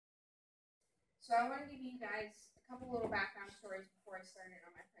So I want to give you guys a couple little background stories before I started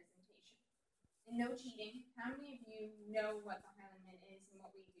on my presentation. And no cheating, how many of you know what the Highland Mint is and what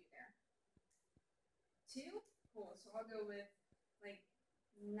we do there? 2? Cool, so I'll go with like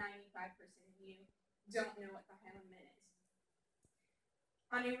 95% of you don't know what the Highland Mint is.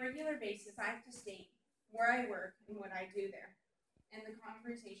 On a regular basis, I have to state where I work and what I do there. And the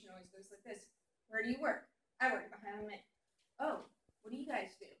conversation always goes like this: where do you work? I work at the Highland Mint. Oh, what do you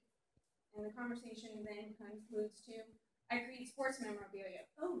guys do? And the conversation then concludes to, I create sports memorabilia.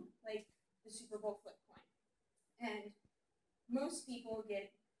 Oh, like the Super Bowl flip coin. And most people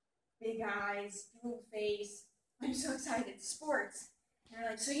get big eyes, drool face. I'm so excited, sports. And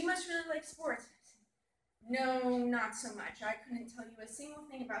they're like, so you must really like sports. No, not so much. I couldn't tell you a single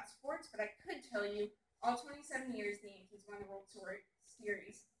thing about sports, but I could tell you all 27 years the Yankees won the World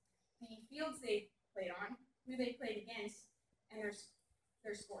Series, the fields they played on, who they played against, and their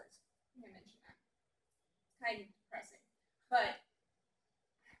scores. I think I mentioned that. It's kind of depressing. But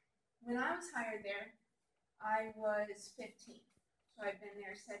when I was hired there, I was 15. So I've been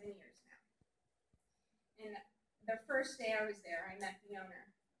there 7 years now. And the first day I was there, I met the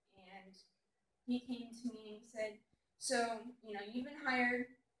owner. And he came to me and he said, so, you've been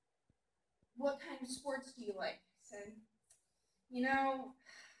hired. What kind of sports do you like? I said,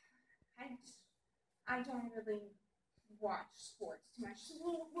 I don't really watch sports too much. So,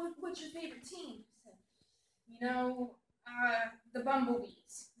 well, what's your favorite team? I said, the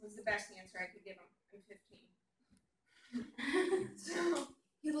Bumblebees was the best answer I could give him. I'm 15. So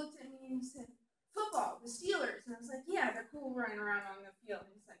he looked at me and he said, football, the Steelers. And I was like, yeah, they're cool running around on the field.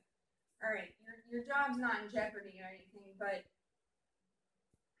 And he's like, all right, your job's not in jeopardy or anything, but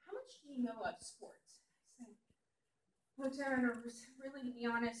how much do you know of sports? I said, looked at her and really, to be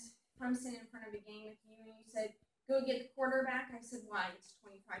honest, if I'm sitting in front of a game with you and you said, go get the quarterback, I said, why? It's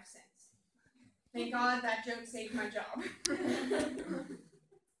 25 cents. Thank God that joke saved my job.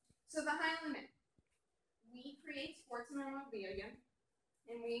 So the Highland Mint. We create sports memorabilia,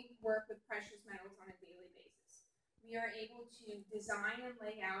 and we work with precious metals on a daily basis. We are able to design and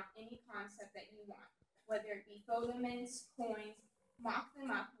lay out any concept that you want, whether it be photo mints, coins, mock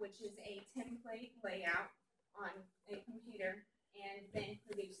them up, which is a template layout on a computer, and then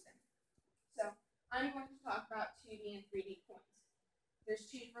produce them. So I'm going to talk about 2D and 3D coins. There's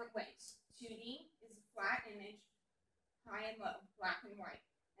two different ways. 2D is a flat image, high and low, black and white.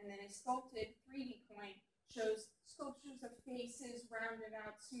 And then a sculpted 3D coin shows sculptures of faces, rounded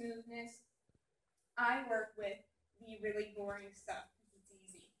out smoothness. I work with the really boring stuff because it's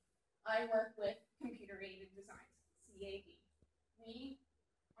easy. I work with computer-aided designs, CAD. We,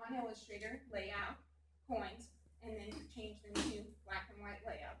 on Illustrator, lay out coins and then change them to black and white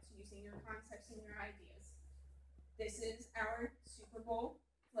layouts using your concepts and your ideas. This is our Super Bowl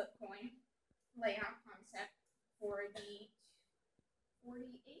flip coin layout concept for the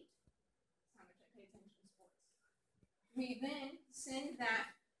 48. That's how much I pay attention to sports. We then send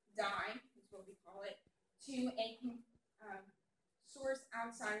that die, is what we call it, to a source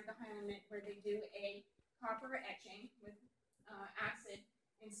outside of the Highland Mint where they do a copper etching with acid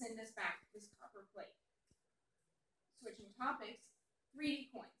and send us back this copper plate. Switching topics,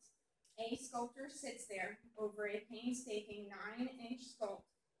 3D coins. A sculptor sits there over a painstaking 9-inch sculpt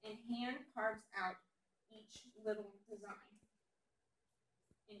and hand carves out each little design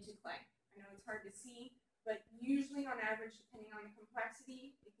into clay. I know it's hard to see, but usually on average, depending on the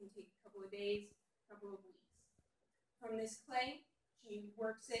complexity, it can take a couple of days, a couple of weeks. From this clay, she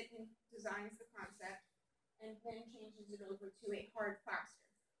works it and designs the concept and then changes it over to a hard plaster,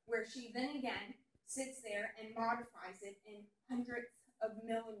 where she then again sits there and modifies it in hundredths of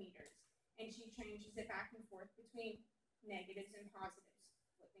millimeters, and she changes it back and forth between negatives and positives,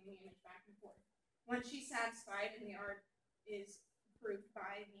 flipping the image back and forth. Once she's satisfied and the art is approved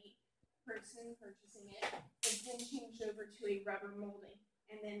by the person purchasing it, it's then changed over to a rubber molding,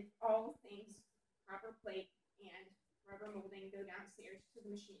 and then all things copper plate and rubber molding go downstairs to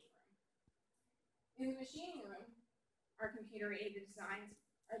the machining room. In the machining room, our computer-aided designs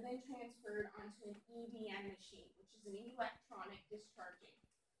are then transferred onto an EDM machine, which is an electronic discharging.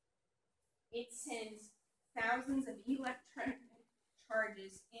 It sends thousands of electronic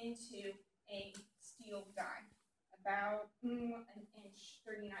charges into a steel die, about an inch,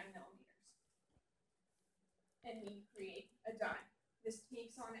 39 millimeters. And we create a die. This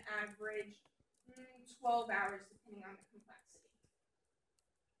takes on average 12 hours depending on the complexity.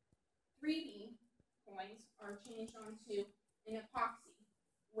 3D coins are changed onto an epoxy,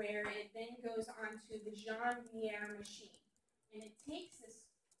 where it then goes onto the Jean-Vier machine. And it takes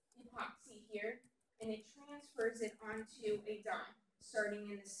this epoxy here and it transfers it onto a die. starting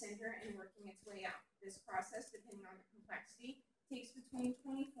in the center and working its way out. This process, depending on the complexity, takes between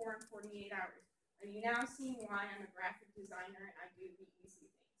 24 and 48 hours. Are you now seeing why I'm a graphic designer and I do the easy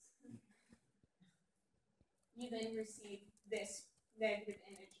things? You then receive this negative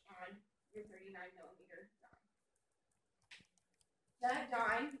image on your 39mm die. That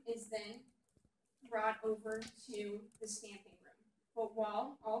die is then brought over to the stamping room. But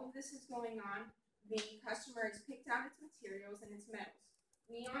while all of this is going on, the customer has picked out its materials and its metals.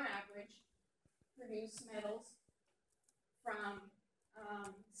 We, on average, produce metals from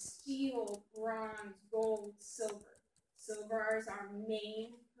steel, bronze, gold, silver. Silver is our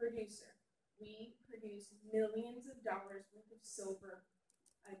main producer. We produce millions of dollars worth of silver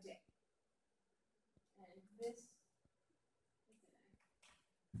a day. And this is it.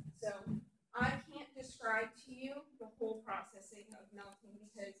 So I can't describe to you the whole processing of melting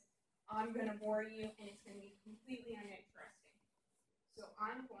because I'm going to bore you and it's going to be completely uninteresting. So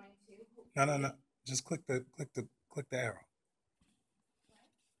I'm going to No. Just click the arrow.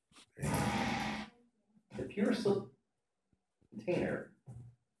 The pure silk container,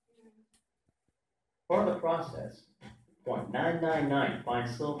 part of the process, 0.999 fine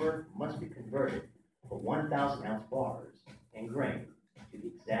silver must be converted for 1,000-ounce bars and grain to the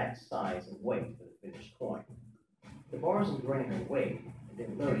exact size and weight of the finished coin. The bars and grain are weighed and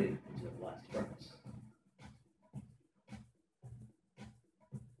then loaded into the blast furnace.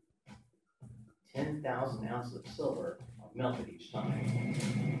 10,000 ounces of silver are melted each time.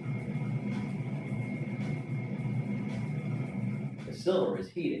 The silver is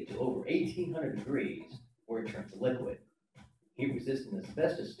heated to over 1,800 degrees where it turns to liquid. Heat-resistant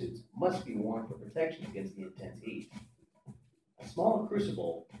asbestos suits must be worn for protection against the intense heat. A small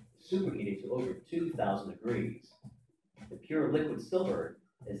crucible is superheated to over 2,000 degrees. The pure liquid silver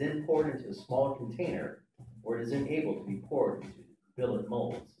is then poured into a smaller container where it is then able to be poured into billet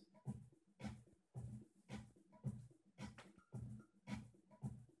molds.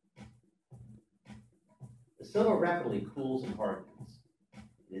 The silver rapidly cools and hardens.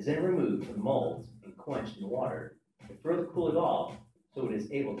 It is then removed from the molds and quenched in water to further cool it off so it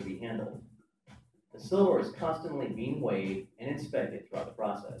is able to be handled. The silver is constantly being weighed and inspected throughout the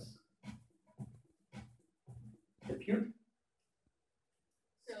process.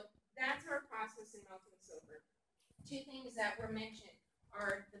 So that's our process in melting silver. Two things that were mentioned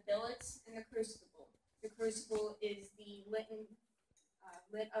are the billets and the crucible. The crucible is the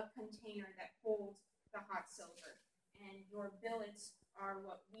lit up container that holds the hot silver, and your billets are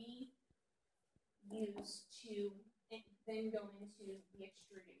what we use to then go into the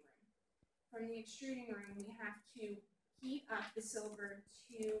extruding room. From the extruding room, we have to heat up the silver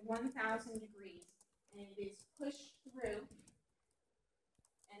to 1,000 degrees, and it is pushed through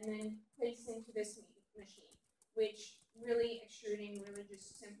and then placed into this machine, which really extruding, really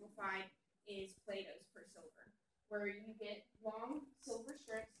just simplified, is Plato's for silver, where you get long silver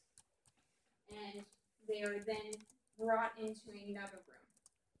strips and they are then brought into another room.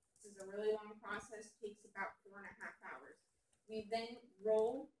 This is a really long process, takes about 4.5 hours. We then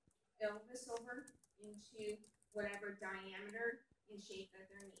roll all the silver into whatever diameter and shape that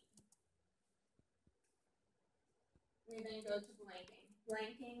they're needing. We then go to blanking.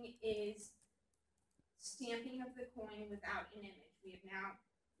 Blanking is stamping of the coin without an image. We have now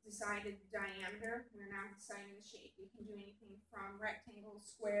decided the diameter, we're now deciding the shape. We can do anything from rectangles,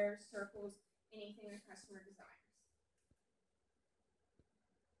 squares, circles, anything the customer desires.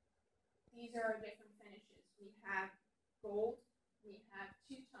 These are our different finishes. We have gold, we have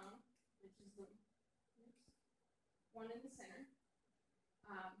two-tone, which is the one in the center.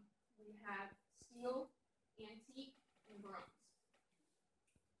 We have steel, antique, and bronze.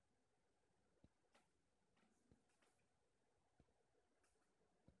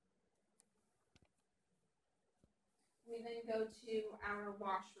 We then go to our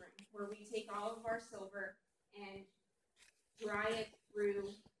washroom, where we take all of our silver and dry it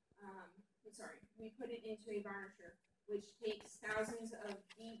through, we put it into a varnisher, which takes thousands of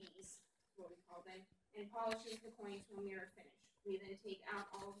BBs, what we call them, and polishes the coin to a mirror finish. We then take out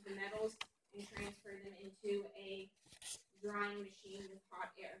all of the metals and transfer them into a drying machine with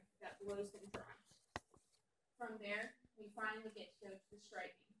hot air that blows them dry. From there, we finally get to go to the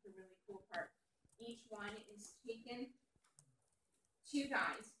striping, the really cool part. Each one is taken, two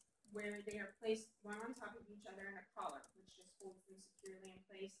dies, where they are placed one on top of each other in a collar, which just holds them securely in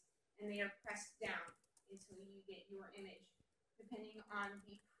place, and they are pressed down until you get your image. Depending on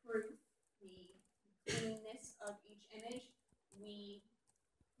the proof, the cleanness of each image, we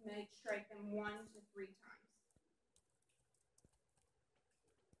may strike them 1 to 3 times.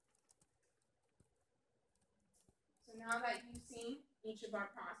 So now that you've seen each of our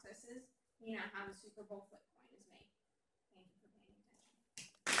processes, you now have a Super Bowl flip coin.